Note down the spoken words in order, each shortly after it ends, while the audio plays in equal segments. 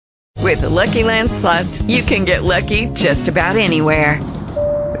With the Lucky Land Slots, you can get lucky just about anywhere.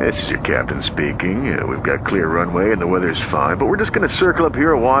 This is your captain speaking. We've got clear runway and the weather's fine, but we're just going to circle up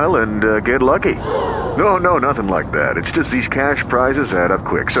here a while and get lucky. No, nothing like that. It's just these cash prizes add up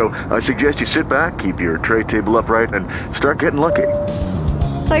quick. So I suggest you sit back, keep your tray table upright, and start getting lucky.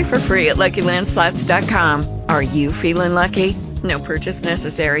 Play for free at LuckyLandSlots.com. Are you feeling lucky? No purchase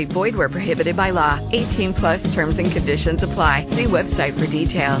necessary. Void where prohibited by law. 18 plus terms and conditions apply. See website for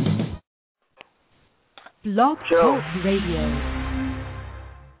details. Blog Talk Radio.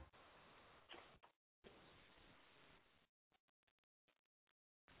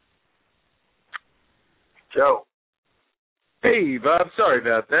 Joe. Hey, Bob. Sorry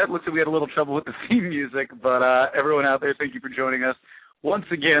about that. Looks like we had a little trouble with the theme music, but everyone out there, thank you for joining us once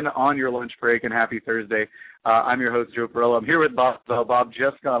again on your lunch break, and happy Thursday. I'm your host, Joe Parello. I'm here with Bob. Bob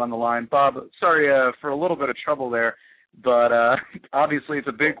just got on the line. Bob, sorry for a little bit of trouble there, but obviously it's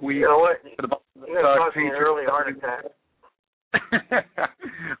a big week. You know what? For the You're causing an early heart attack.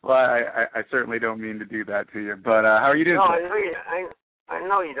 Well, I certainly don't mean to do that to you, but how are you doing? No, today? I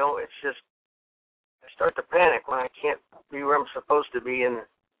know you don't. It's just I start to panic when I can't be where I'm supposed to be, and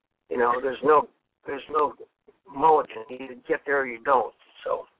there's no mulligan. You either get there or you don't.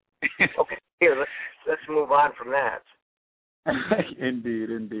 So, okay, here let's move on from that. Indeed.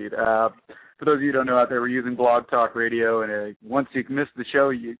 For those of you who don't know out there, we're using Blog Talk Radio, and once you miss the show,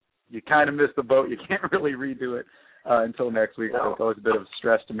 you kind of miss the boat. You can't really redo it until next week. No. So it's always a bit of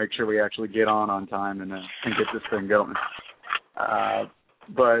stress to make sure we actually get on time and get this thing going.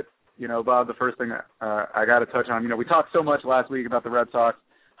 But Bob, the first thing I got to touch on, we talked so much last week about the Red Sox,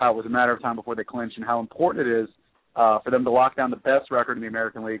 how it was a matter of time before they clinched, and how important it is for them to lock down the best record in the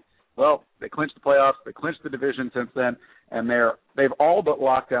American League. Well, they clinched the playoffs, they clinched the division since then, and they've all but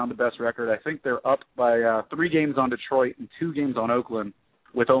locked down the best record. I think they're up by 3 games on Detroit and 2 games on Oakland,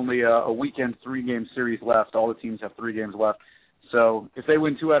 with only a weekend 3-game series left. All the teams have 3 games left. So if they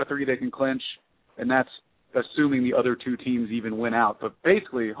win 2 out of 3, they can clinch, and that's assuming the other 2 teams even win out. But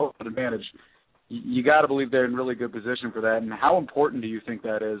basically, home advantage, you got to believe they're in really good position for that. And how important do you think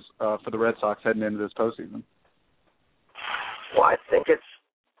that is for the Red Sox heading into this postseason? Well, I think it's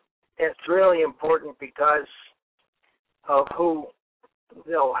really important because of who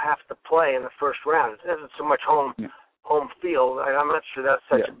they'll have to play in the first round. It isn't so much home field. I'm not sure that's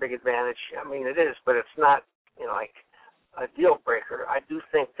such a big advantage. I mean, it is, but it's not like a deal breaker. I do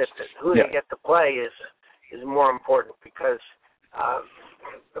think that who they get to play is more important because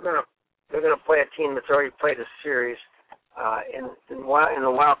they're gonna play a team that's already played a series in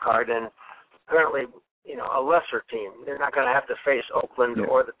the wild card, and apparently a lesser team. They're not going to have to face Oakland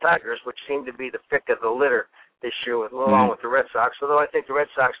or the Tigers, which seem to be the pick of the litter this year, along with the Red Sox. Although I think the Red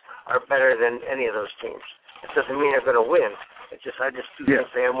Sox are better than any of those teams. It doesn't mean they're going to win. I just do think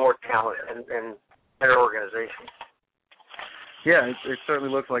they have more talent and better organization. Yeah, it certainly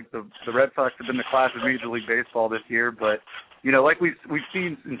looks like the Red Sox have been the class of Major League Baseball this year. But like we've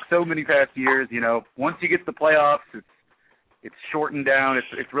seen in so many past years, once you get to the playoffs, it's shortened down.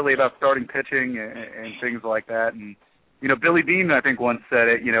 It's really about starting pitching and things like that. And Billy Beane, I think, once said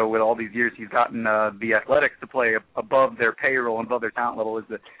it. With all these years he's gotten the Athletics to play above their payroll and above their talent level. Is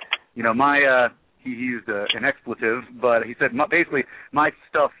that he used an expletive, but he said basically my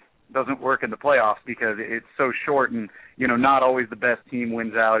stuff doesn't work in the playoffs because it's so short and not always the best team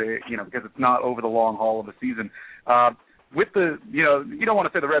wins out. Because it's not over the long haul of a season. With the you don't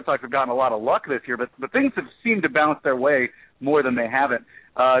want to say the Red Sox have gotten a lot of luck this year, but things have seemed to bounce their way more than they haven't.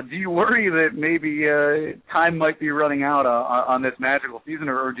 Do you worry that maybe time might be running out on this magical season,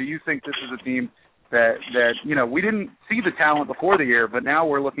 or do you think this is a team that we didn't see the talent before the year, but now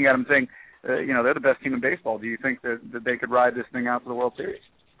we're looking at them saying, they're the best team in baseball? Do you think that they could ride this thing out to the World Series?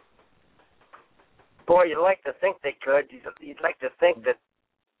 Boy, you'd like to think they could. You'd like to think that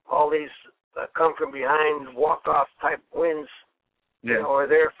all these come from behind walk-off type wins are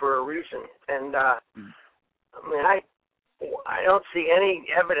there for a reason. And I don't see any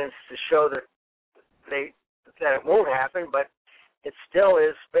evidence to show that it won't happen, but it still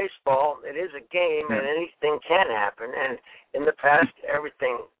is baseball. It is a game, and anything can happen. And in the past,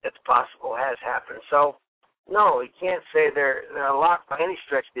 everything that's possible has happened. So, no, you can't say they're locked by any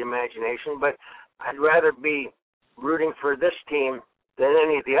stretch of the imagination, but I'd rather be rooting for this team than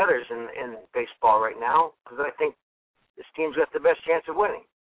any of the others in baseball right now, because I think this team's got the best chance of winning.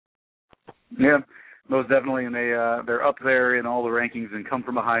 Yeah, most definitely, and they're up there in all the rankings and come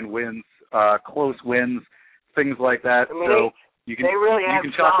from behind wins, close wins, things like that. I mean, so you can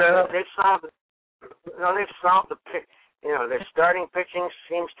chalk that up. They've solved the pick. Their starting pitching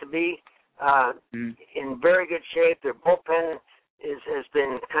seems to be in very good shape. Their bullpen has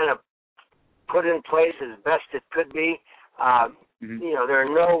been kind of put in place as best it could be. You know, there are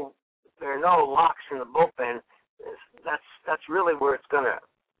no locks in the bullpen. That's really where it's going to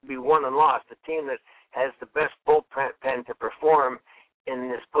be won and lost. The team that has the best bullpen to perform in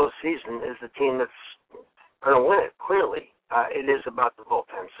this postseason is the team that's going to win it. Clearly, it is about the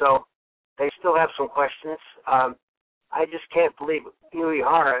bullpen. So they still have some questions. I just can't believe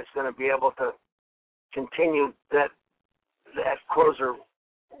Uehara is going to be able to continue that closer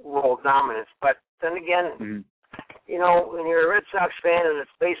role dominance. But then again, you know, when you're a Red Sox fan and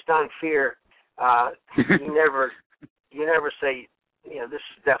it's based on fear, you never say, you know, this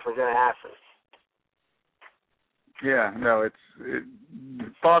is definitely going to happen. Yeah, no, it's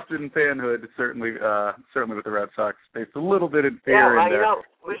Boston fanhood certainly with the Red Sox faced a little bit in fear. Yeah, well, you know,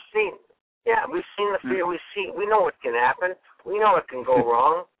 we've seen the fear. We know what can happen. We know it can go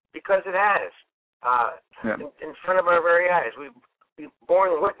wrong because it has. In front of our very eyes, we've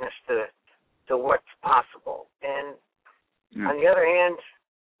borne witness to what's possible. And on the other hand,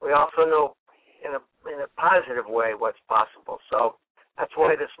 we also know in a positive way what's possible. So that's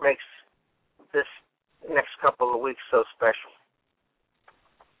why this makes this next couple of weeks so special.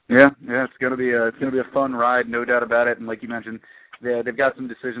 Yeah, it's gonna be a fun ride, no doubt about it. And like you mentioned, they've got some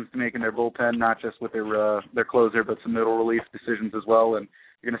decisions to make in their bullpen, not just with their closer, but some middle relief decisions as well. And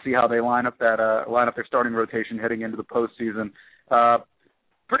you're gonna see how they line up their starting rotation heading into the postseason.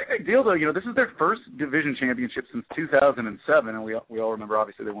 Pretty big deal, though. You know, this is their first division championship since 2007, and we all remember,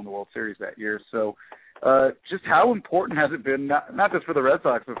 obviously, they won the World Series that year. So just how important has it been, not just for the Red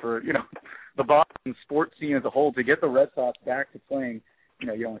Sox, but for, you know, the Boston sports scene as a whole, to get the Red Sox back to playing, you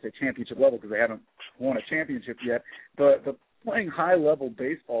know, you don't want to say championship level because they haven't won a championship yet, but playing high-level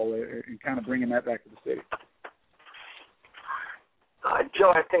baseball and kind of bringing that back to the city?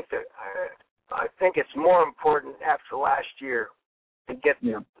 Joe, I think it's more important after last year to get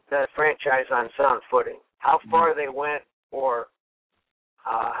the franchise on sound footing. How far they went, or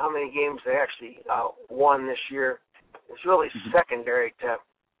how many games they actually won this year, is really secondary to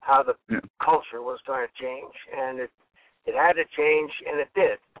how the culture was going to change. And it had to change, and it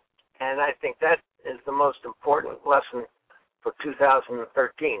did. And I think that is the most important lesson for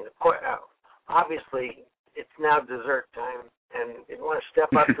 2013. Obviously, it's now dessert time, and you want to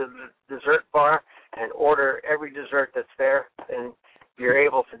step up to the dessert bar and order every dessert that's there, and you're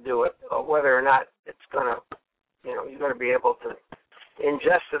able to do it. Whether or not it's going to, you know, you're going to be able to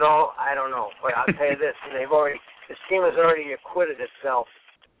ingest it all, I don't know. But I'll tell you this, this team has already acquitted itself,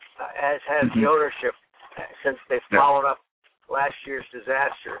 as has the ownership, since they followed up last year's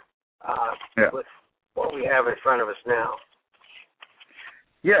disaster with what we have in front of us now.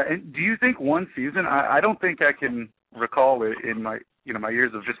 Yeah, and do you think one season? I don't think I can recall it in my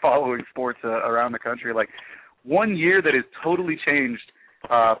years of just following sports around the country, like one year that has totally changed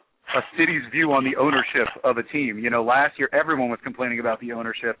a city's view on the ownership of a team. You know, last year everyone was complaining about the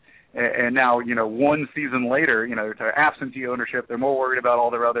ownership, and now, you know, one season later, you know, to absentee ownership, they're more worried about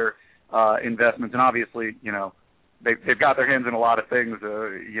all their other investments, and obviously, you know, they've got their hands in a lot of things,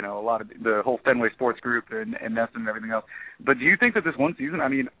 you know, a lot of the whole Fenway Sports Group and Nesson and everything else. But do you think that this one season, I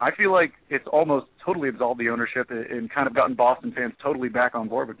mean, I feel like it's almost totally absolved the ownership and kind of gotten Boston fans totally back on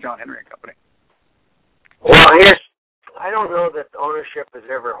board with John Henry and company? Well, I don't know that ownership is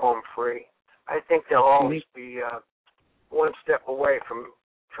ever home free. I think they'll always be one step away from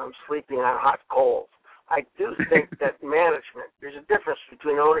sleeping on hot coals. I do think that management, there's a difference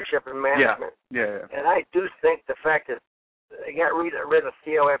between ownership and management. Yeah. And I do think the fact that they got rid of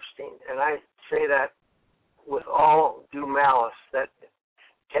Theo Epstein, and I say that with all due malice, that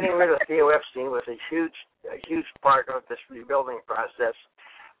getting rid of Theo Epstein was a huge part of this rebuilding process.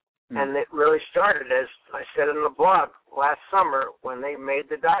 And it really started, as I said in the blog last summer, when they made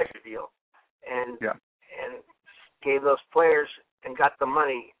the Dodger deal and gave those players and got the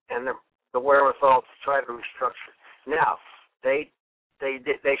money and the wherewithal to try to restructure. Now, they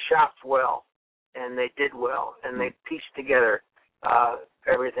shopped well, and they did well, and they pieced together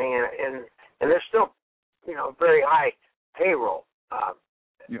everything, and they're still, you know, very high payroll.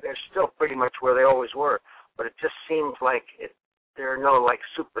 They're still pretty much where they always were, but it just seems like there are no like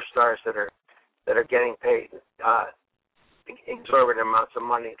superstars that are getting paid exorbitant amounts of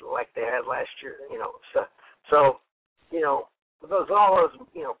money like they had last year. You know, so you know, all those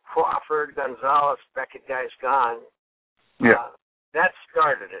you know, Crawford, Gonzalez, Beckett guys gone. That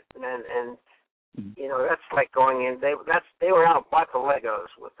started it, and you know, that's like going in. They were out, bought the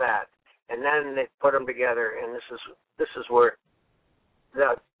Legos with that, and then they put them together. And this is where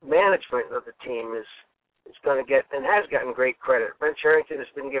the management of the team is going to get and has gotten great credit. Ben Cherington has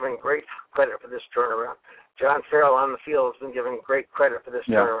been given great credit for this turnaround. John Farrell on the field has been given great credit for this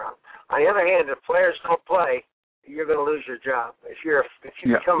turnaround. On the other hand, if players don't play, you're going to lose your job. If you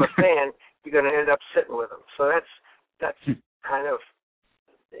become a fan, you're going to end up sitting with them. So that's kind of,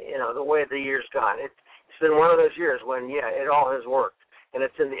 the way the year's gone. It's been one of those years when, it all has worked. And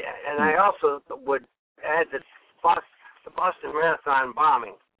it's and I also would add that the Boston Marathon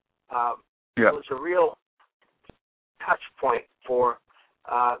bombing was a real touch point for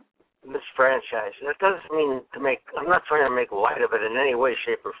this franchise. That doesn't mean I'm not trying to make light of it in any way,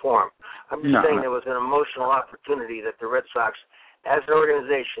 shape, or form. I'm just saying there was an emotional opportunity that the Red Sox, as an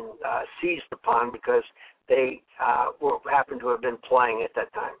organization, seized upon because they happened to have been playing at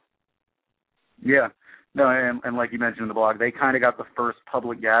that time. Yeah. No, and like you mentioned in the blog, they kind of got the first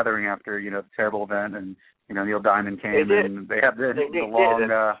public gathering after, the terrible event, and, Neil Diamond came, and they had the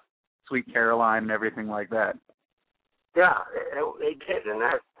long Sweet Caroline and everything like that. Yeah, they did, and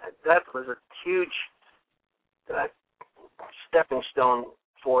that was a huge stepping stone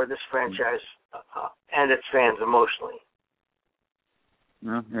for this franchise and its fans emotionally.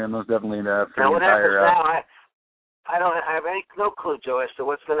 Yeah, most definitely. For now, what happens entire, now? I don't have no clue, Joe, as to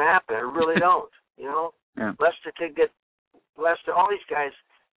what's going to happen. I really don't. Lester could get all these guys.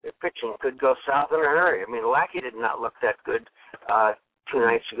 Their pitching could go south in a hurry. I mean, Lackey did not look that good 2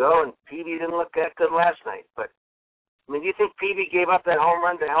 nights ago, and Peavy didn't look that good last night. But I mean, do you think Peavy gave up that home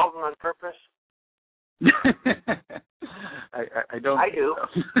run to Helton on purpose? I don't. I do.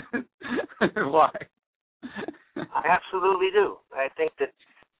 So. Why? I absolutely do. I think that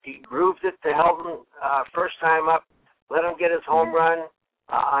he grooved it to Helton first time up, let him get his home run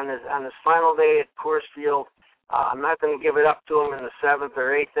on his final day at Coors Field. I'm not going to give it up to him in the 7th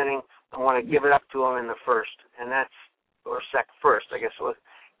or 8th inning. I want to give it up to him in the first, first, I guess it was.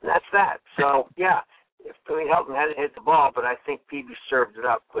 And that's that. So, if Helton hadn't hit the ball, but I think Peavy served it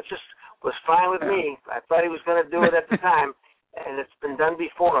up, which was fine with me. I thought he was going to do it at the time, and it's been done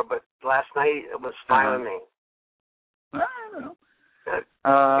before, but last night it was fine with me. I don't know.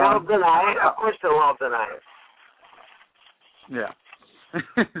 They'll deny it. Of course they'll all deny it. Yeah.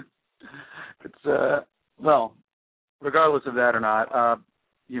 It's, regardless of that or not,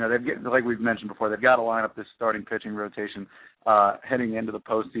 they've like we've mentioned before, they've got to line up this starting pitching rotation heading into the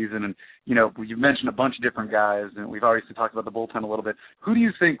postseason. And, you've mentioned a bunch of different guys, and we've already talked about the bullpen a little bit.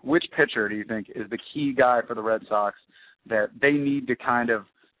 Which pitcher do you think is the key guy for the Red Sox that they need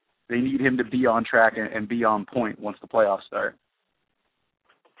him to be on track and be on point once the playoffs start?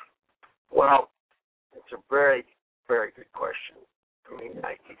 Well, it's a very, very good question. I mean,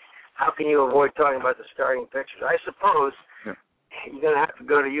 how can you avoid talking about the starting pitchers? I suppose you're going to have to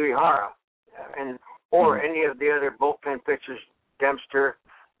go to Uehara or any of the other bullpen pitchers, Dempster,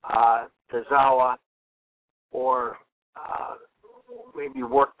 Tazawa, or maybe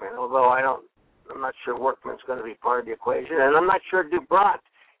Workman, although I'm not sure Workman's going to be part of the equation, and I'm not sure Dubront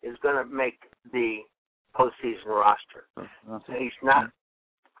is going to make the postseason roster. He's not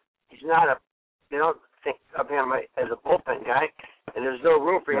they don't think of him as a bullpen guy, and there's no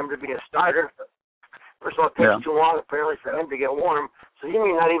room for him to be a starter. First of all, it takes too long, apparently, for him to get warm, so he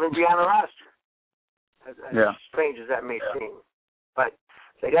may not even be on the roster, as strange as that may seem. But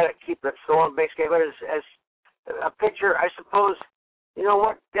they got to keep that stolen base game. But as a pitcher, I suppose, you know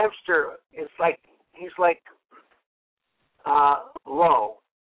what, Dempster is he's like Lowe,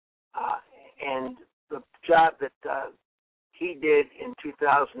 and the job that he did in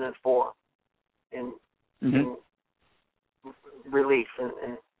 2004 in relief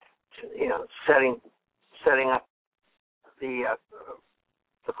and setting up the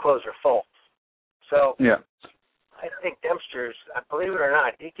closer Fultz. So I think Dempster's, believe it or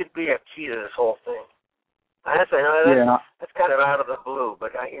not, he could be a key to this whole thing. Honestly, that's kind of out of the blue,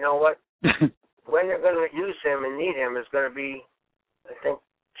 but you know what? When they're going to use him and need him is going to be, I think,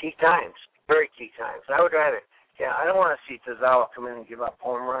 key times, very key times. I would rather, I don't want to see Tazawa come in and give up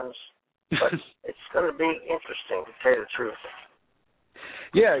home runs, but it's going to be interesting, to tell you the truth.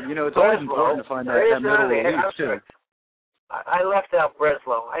 Yeah, it's always important to find that middle relief, too. I left out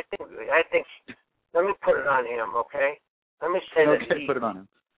Breslow. I think. Let me put it on him, okay? Let me say that put it on him.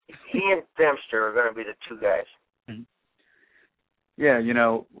 He and Dempster are going to be the two guys. Mm-hmm. Yeah,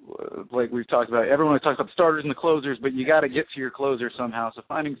 like we've talked about, everyone talks about the starters and the closers, but you got to get to your closer somehow. So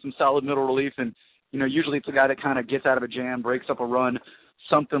finding some solid middle relief, and usually it's a guy that kind of gets out of a jam, breaks up a run,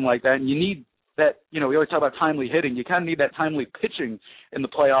 something like that. And you need that. We always talk about timely hitting. You kind of need that timely pitching in the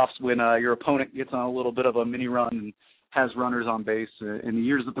playoffs when your opponent gets on a little bit of a mini run and has runners on base. In the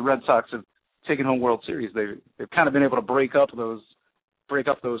years that the Red Sox have taken home World Series, they've kind of been able to break up those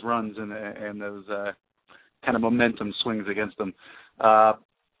runs and those kind of momentum swings against them. We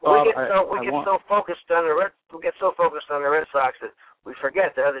get so focused on the Red Sox that we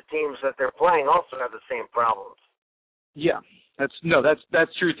forget that other teams that they're playing also have the same problems. Yeah, that's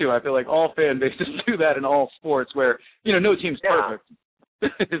true too. I feel like all fan bases do that in all sports, where no team's perfect,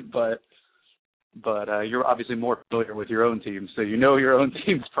 but you're obviously more familiar with your own team, so you know your own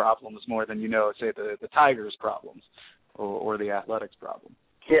team's problems more than say the Tigers' problems or the Athletics' problem.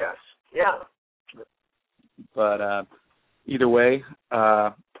 Yes, yeah. But either way,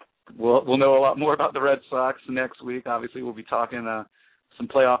 we'll know a lot more about the Red Sox next week. Obviously, we'll be talking some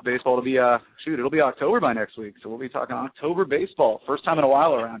playoff baseball. It'll be October by next week, so we'll be talking October baseball. First time in a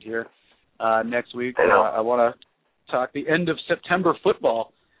while around here next week. I want to talk the end of September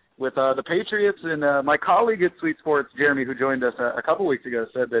football with the Patriots. And my colleague at Sweet Sports, Jeremy, who joined us a couple weeks ago,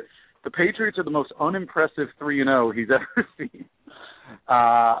 said that the Patriots are the most unimpressive 3-0 he's ever seen.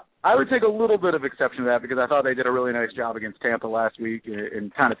 I would take a little bit of exception to that because I thought they did a really nice job against Tampa last week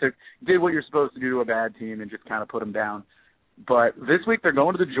and kind of did what you're supposed to do to a bad team and just kind of put them down. But this week they're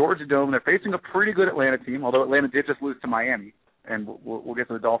going to the Georgia Dome. They're facing a pretty good Atlanta team, although Atlanta did just lose to Miami, and we'll get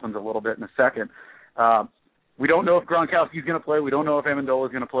to the Dolphins a little bit in a second. We don't know if Gronkowski's going to play. We don't know if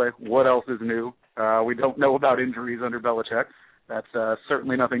Amendola's going to play. What else is new? We don't know about injuries under Belichick. That's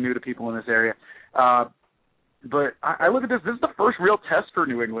certainly nothing new to people in this area. But I look at this. This is the first real test for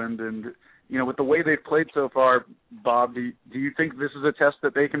New England, and with the way they've played so far, Bob, do you think this is a test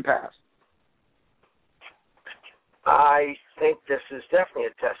that they can pass? I think this is definitely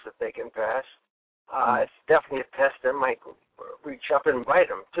a test that they can pass. It's definitely a test that might reach up and bite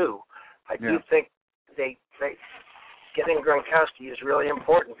them too. I do think they getting Gronkowski is really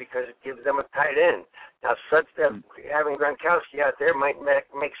important because it gives them a tight end. Now, having Gronkowski out there might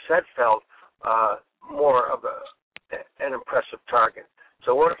make Sudfeld more of an impressive target.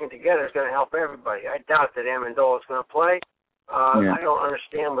 So working together is going to help everybody. I doubt that Amendola is going to play. I don't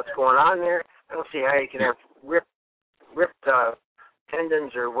understand what's going on there. I don't see how you can have ripped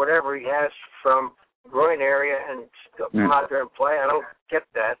tendons or whatever he has from groin area and still come out there and play. I don't get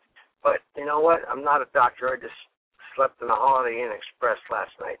that. But you know what? I'm not a doctor. I just slept in a Holiday Inn Express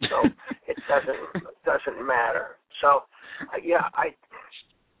last night, so it doesn't matter. So, I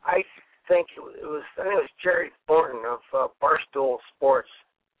think it was Jerry Thornton of Barstool Sports,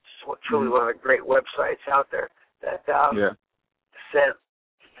 truly one of the great websites out there, that said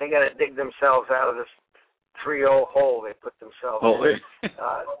they got to dig themselves out of this 3-0 hole they put themselves in.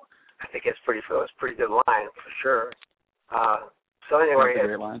 I think it's pretty good line for sure. So anyway, that's a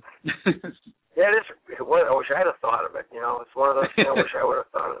great line. Yeah, it is. I wish I had thought of it. It's one of those things I wish I would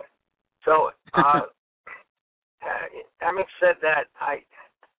have thought of it. So, having said that,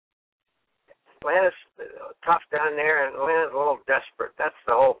 Atlanta's tough down there, and Atlanta's a little desperate. That's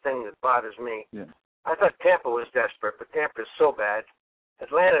the whole thing that bothers me. Yeah. I thought Tampa was desperate, but Tampa's so bad.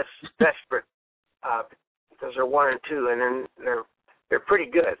 Atlanta's desperate because they're 1-2, and then they're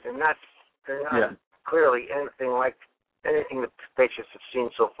pretty good. They're not clearly anything like anything the Patriots have seen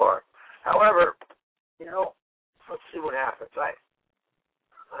so far. However, let's see what happens.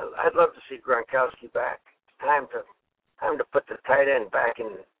 I'd love to see Gronkowski back. Time to put the tight end back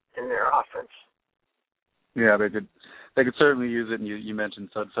in their offense. Yeah, they could certainly use it. And you mentioned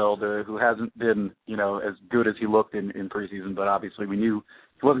Sudfeld, who hasn't been as good as he looked in preseason, but obviously we knew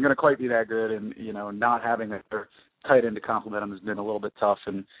he wasn't going to quite be that good, and not having a tight end to complement him has been a little bit tough.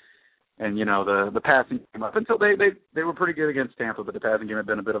 And the passing game up until they were pretty good against Tampa, but the passing game had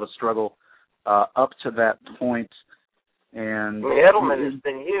been a bit of a struggle up to that point. And Edelman has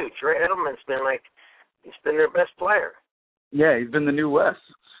been huge. Right? Edelman's been he's been their best player. Yeah, he's been the new Wes.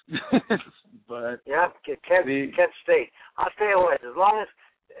 But Kent State. I'll tell you what, as long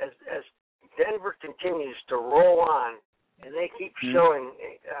as Denver continues to roll on and they keep showing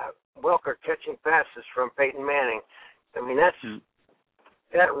Welker catching passes from Peyton Manning, I mean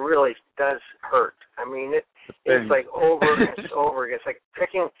that really does hurt. I mean it's like over and over again. It's like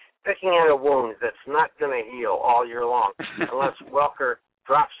picking at a wound that's not going to heal all year long unless Welker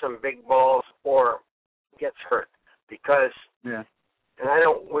drops some big balls or gets hurt. Because, and I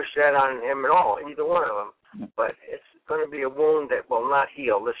don't wish that on him at all, either one of them, but it's going to be a wound that will not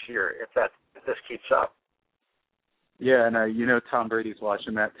heal this year if this keeps up. Yeah, and Tom Brady's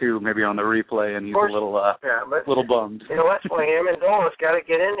watching that too, maybe on the replay, and he's a little little bummed. That's why Amendola's got to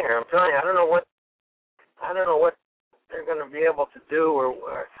get in there. I'm telling you, I don't know what they're going to be able to do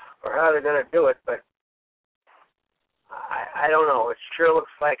or how they're going to do it, but I don't know. It sure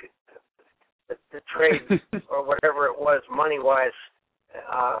looks like the trade or whatever it was, money-wise,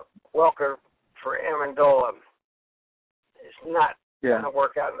 Welker for Amendola is not going to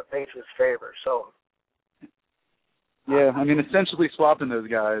work out in the Patriots' favor. So, I mean, essentially swapping those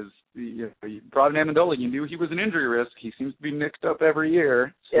guys you brought in Amendola. You knew he was an injury risk. He seems to be mixed up every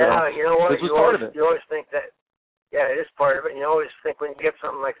year. So yeah, you know what? This was part of it. You always think that, yeah, it is part of it. You always think when you get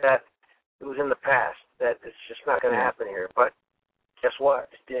something like that, it was in the past, that it's just not going to happen here. But guess what?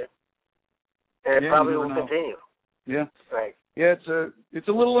 It did. And it probably will continue. Yeah. Right. Yeah, it's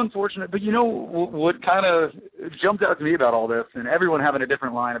a little unfortunate, but you know what kind of jumped out to me about all this, and everyone having a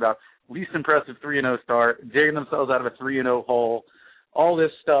different line about least impressive 3-0 start, digging themselves out of a 3-0 hole, all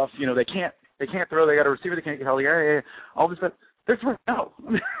this stuff. You know, they can't throw, they got a receiver, they can't get healthy, all this stuff. They're 3-0.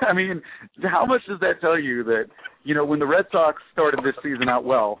 I mean, how much does that tell you that, you know, when the Red Sox started this season out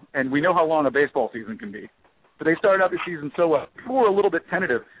well, and we know how long a baseball season can be, but they started out the season so well, people were a little bit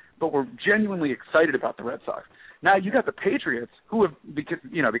tentative, but were genuinely excited about the Red Sox. Now you got the Patriots, who have, because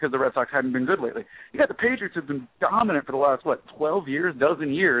the Red Sox hadn't been good lately. You got the Patriots who've been dominant for the last 12 years,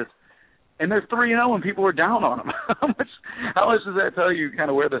 dozen years, and they're 3-0 and people are down on them. How much does that tell you kind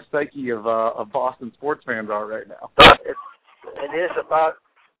of where the psyche of Boston sports fans are right now? It is about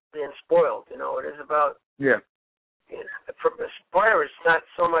being spoiled. You know, it is about part of it's not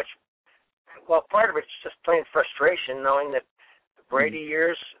so much. Well, part of it's just plain frustration, knowing that Brady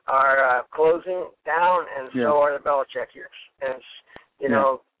years are closing down, and so are the Belichick years. And you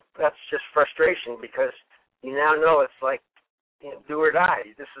know, that's just frustration because you now know it's like, you know, do or die.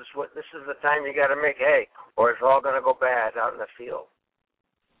 This is the time you got to make hay, or it's all going to go bad out in the field.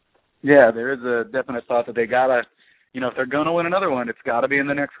 Yeah, there is a definite thought that they gotta, you know, if they're going to win another one, it's got to be in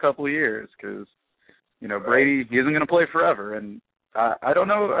the next couple of years because, you know, Brady he isn't going to play forever. And I don't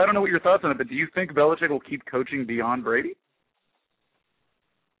know what your thoughts on it, but do you think Belichick will keep coaching beyond Brady?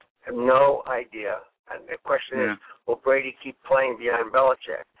 I have no idea. And the question is, will Brady keep playing beyond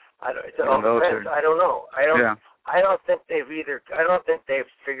Belichick? I don't know. I don't think they've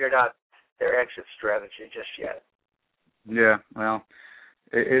figured out their exit strategy just yet. Yeah, well,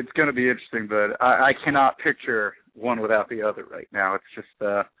 it's going to be interesting, but I cannot picture one without the other right now. It's just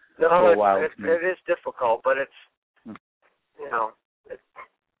a little wild to me. It is difficult, but it's, you know, it's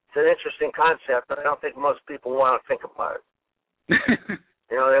an interesting concept, but I don't think most people want to think about it.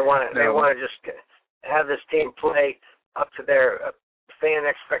 You know, they want to just have this team play up to their fan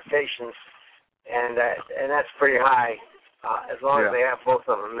expectations, and that's pretty high as long as they have both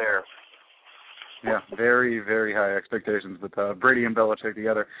of them there. Yeah, very, very high expectations with Brady and Belichick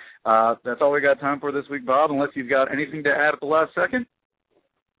together. That's all we got time for this week, Bob, unless you've got anything to add at the last second.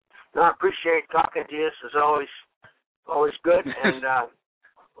 No, I appreciate talking to you. This is always good, and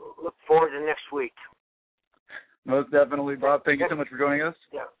look forward to next week. Most definitely, Bob. Thank you so much for joining us.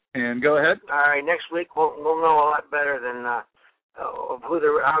 Yeah. And go ahead. All right, next week we'll know a lot better than who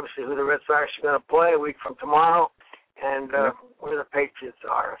the Red Sox are going to play a week from tomorrow, and where the Patriots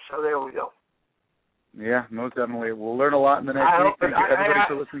are. So there we go. Yeah, most definitely. We'll learn a lot in the next week. Thank you, everybody,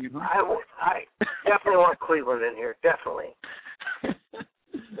 for listening. I definitely want Cleveland in here. Definitely.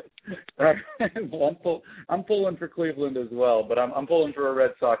 Well, I'm pulling for Cleveland as well, but I'm pulling for a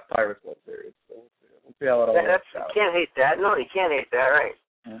Red Sox Pirates World Series. So we'll see how it all works out. You can't hate that. No, you can't hate that, right?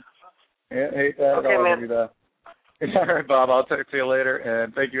 Yeah, hate that. Okay, man. All right, Bob. I'll talk to you later,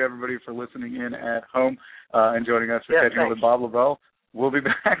 and thank you, everybody, for listening in at home and joining us for Catching Up with Bob Lobel. We'll be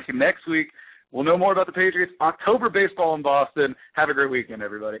back next week. We'll know more about the Patriots. October baseball in Boston. Have a great weekend,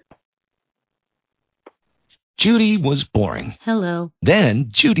 everybody. Judy was boring. Hello.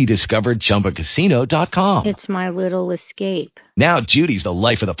 Then Judy discovered ChumbaCasino.com. It's my little escape. Now Judy's the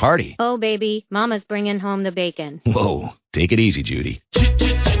life of the party. Oh, baby, mama's bringing home the bacon. Whoa, take it easy, Judy.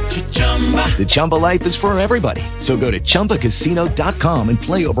 The Chumba life is for everybody. So go to ChumbaCasino.com and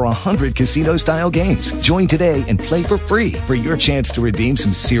play over 100 casino-style games. Join today and play for free for your chance to redeem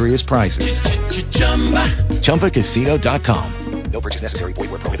some serious prizes. ChumbaCasino.com. No purchase necessary. Void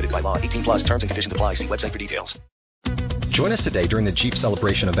where prohibited by law. 18 plus terms and conditions apply. See website for details. Join us today during the Jeep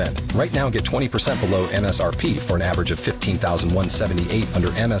Celebration event. Right now, get 20% below MSRP for an average of $15,178 under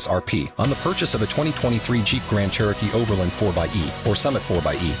MSRP on the purchase of a 2023 Jeep Grand Cherokee Overland 4xE or Summit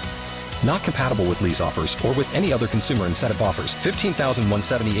 4xE. Not compatible with lease offers or with any other consumer incentive offers.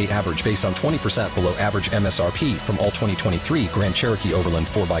 $15,178 average based on 20% below average MSRP from all 2023 Grand Cherokee Overland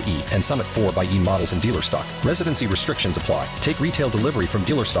 4xE and Summit 4xE models in dealer stock. Residency restrictions apply. Take retail delivery from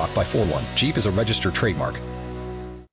dealer stock by 4/1. Jeep is a registered trademark.